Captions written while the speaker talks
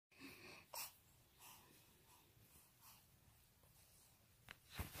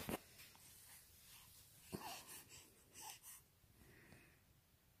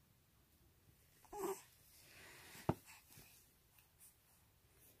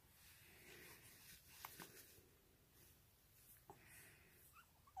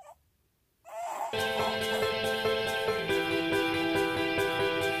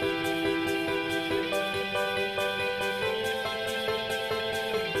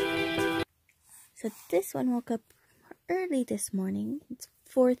So this one woke up early this morning. It's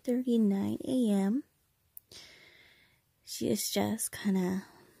 4:39 a.m. She is just kind of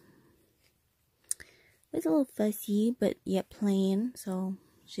a little fussy, but yet playing. So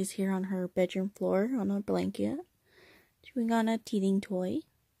she's here on her bedroom floor on a blanket, chewing on a teething toy.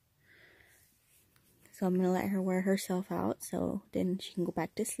 So I'm going to let her wear herself out so then she can go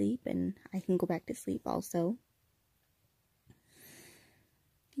back to sleep and I can go back to sleep also.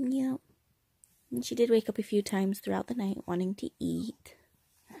 Yep. And she did wake up a few times throughout the night wanting to eat.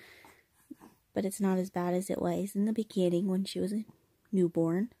 But it's not as bad as it was in the beginning when she was a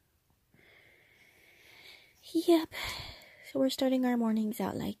newborn. Yep. So we're starting our mornings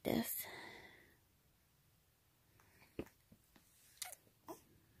out like this.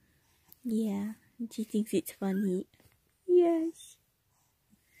 Yeah. And she thinks it's funny. Yes.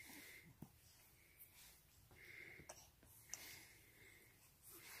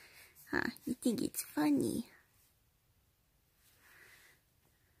 Huh? You think it's funny?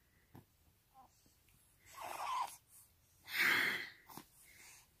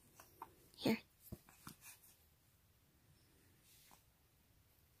 Here.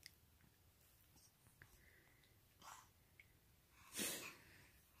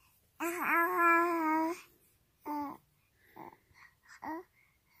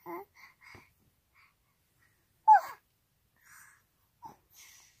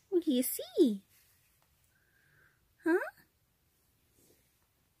 What do you see? Huh?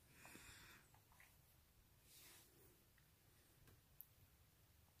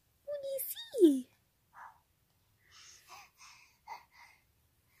 What do you see?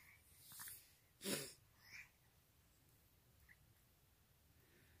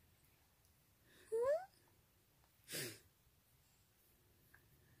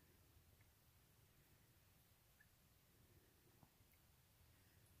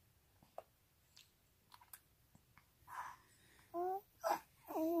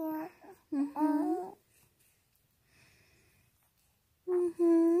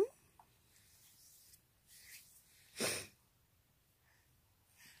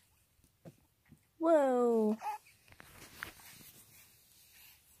 Whoa.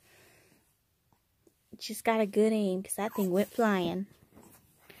 She's got a good aim because that thing went flying.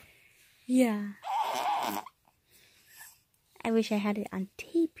 Yeah. I wish I had it on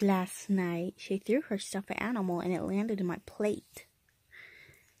tape last night. She threw her stuffed animal and it landed in my plate.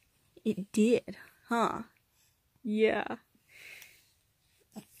 It did, huh? Yeah.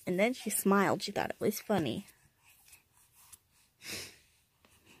 And then she smiled. She thought it was funny.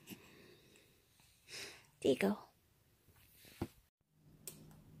 There you go.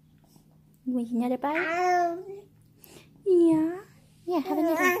 You want another bite? Yeah. Yeah, have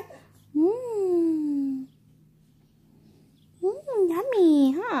another.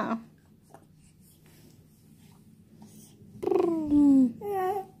 Yummy, huh?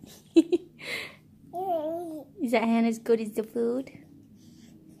 Is that hand as good as the food?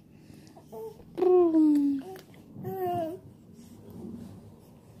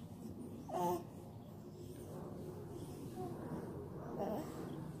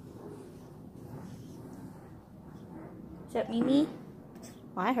 Is that Mimi?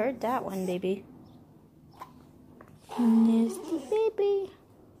 Well, I heard that one, baby. Nasty baby.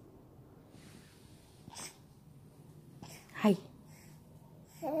 Hi.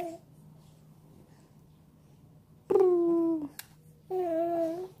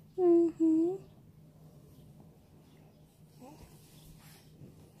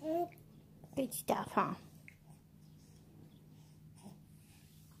 Good stuff, huh?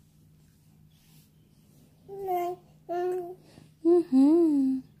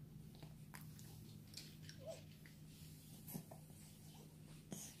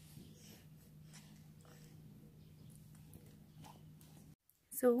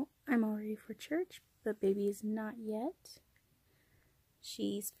 So I'm all ready for church, but baby is not yet.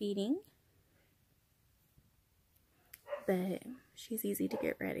 She's feeding, but she's easy to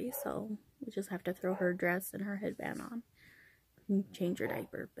get ready, so we just have to throw her dress and her headband on and change her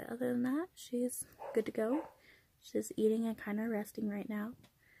diaper. But other than that, she's good to go. She's eating and kind of resting right now.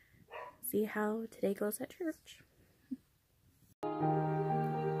 See how today goes at church.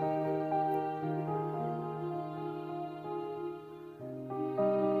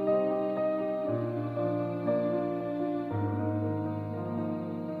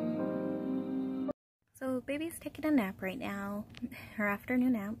 So baby's taking a nap right now, her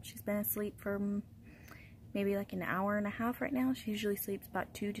afternoon nap. She's been asleep for maybe like an hour and a half right now. She usually sleeps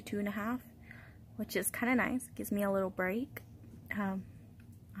about 2 to 2.5, which is kind of nice. Gives me a little break.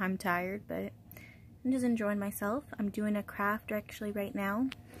 I'm tired, but I'm just enjoying myself. I'm doing a craft actually right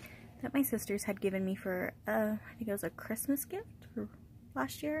now. that my sisters had given me for, I think it was a Christmas gift for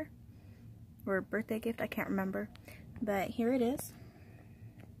last year, or a birthday gift, I can't remember. But here it is.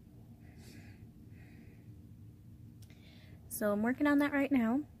 So I'm working on that right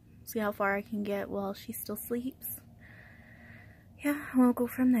now. See how far I can get while she still sleeps. Yeah, we'll go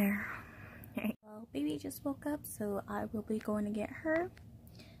from there. Okay. Well, baby just woke up, so I will be going to get her.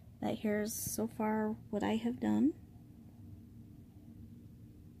 But here's so far what I have done.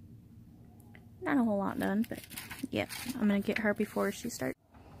 Not a whole lot done, but yeah, I'm gonna get her before she starts.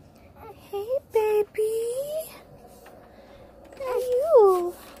 Hey, baby. Are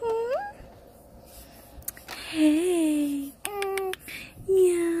you? Hmm? Hey.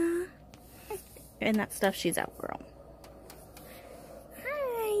 Yeah. And that stuff, she's out, girl.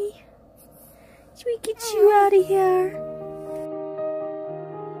 Hi. Should we get you out of here?